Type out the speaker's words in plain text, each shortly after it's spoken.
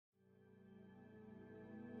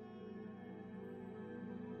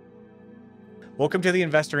Welcome to the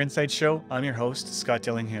Investor Insights Show. I'm your host, Scott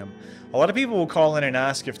Dillingham. A lot of people will call in and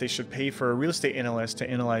ask if they should pay for a real estate analyst to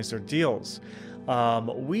analyze their deals.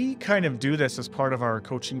 We kind of do this as part of our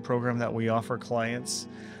coaching program that we offer clients.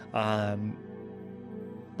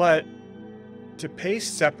 But to pay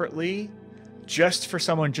separately just for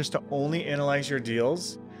someone just to only analyze your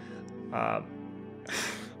deals,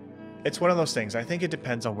 it's one of those things. I think it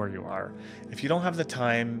depends on where you are. If you don't have the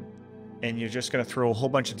time and you're just going to throw a whole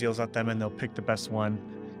bunch of deals at them and they'll pick the best one,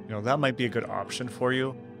 that might be a good option for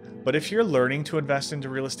you. But if you're learning to invest into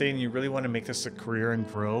real estate and you really want to make this a career and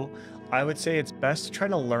grow, I would say it's best to try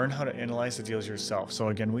to learn how to analyze the deals yourself. So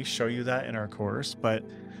again, we show you that in our course, but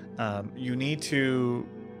you need to,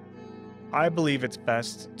 I believe it's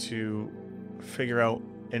best to figure out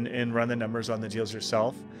and run the numbers on the deals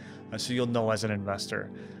yourself, so you'll know as an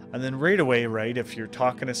investor. And then right away, right, if you're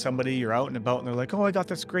talking to somebody, you're out and about and they're like, oh, I got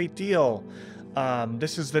this great deal.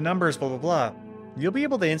 This is the numbers, blah, blah, blah. You'll be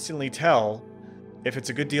able to instantly tell if it's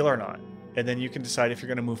a good deal or not. And then you can decide if you're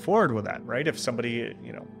going to move forward with that, right? If somebody,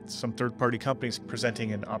 some third-party company is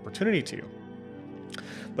presenting an opportunity to you.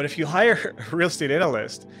 But if you hire a real estate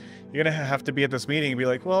analyst, you're going to have to be at this meeting and be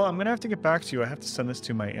like, well, I'm going to have to get back to you. I have to send this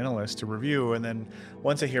to my analyst to review. And then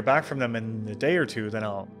once I hear back from them in a day or two, then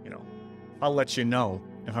I'll let you know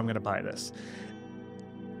if I'm going to buy this.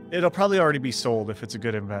 It'll probably already be sold if it's a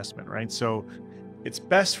good investment, right? So it's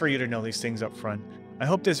best for you to know these things up front. I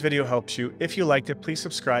hope this video helps you. If you liked it, please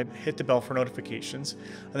subscribe, hit the bell for notifications.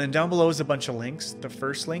 And then down below is a bunch of links. The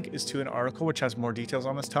first link is to an article which has more details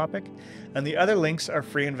on this topic. And the other links are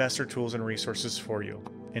free investor tools and resources for you.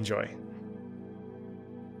 Enjoy.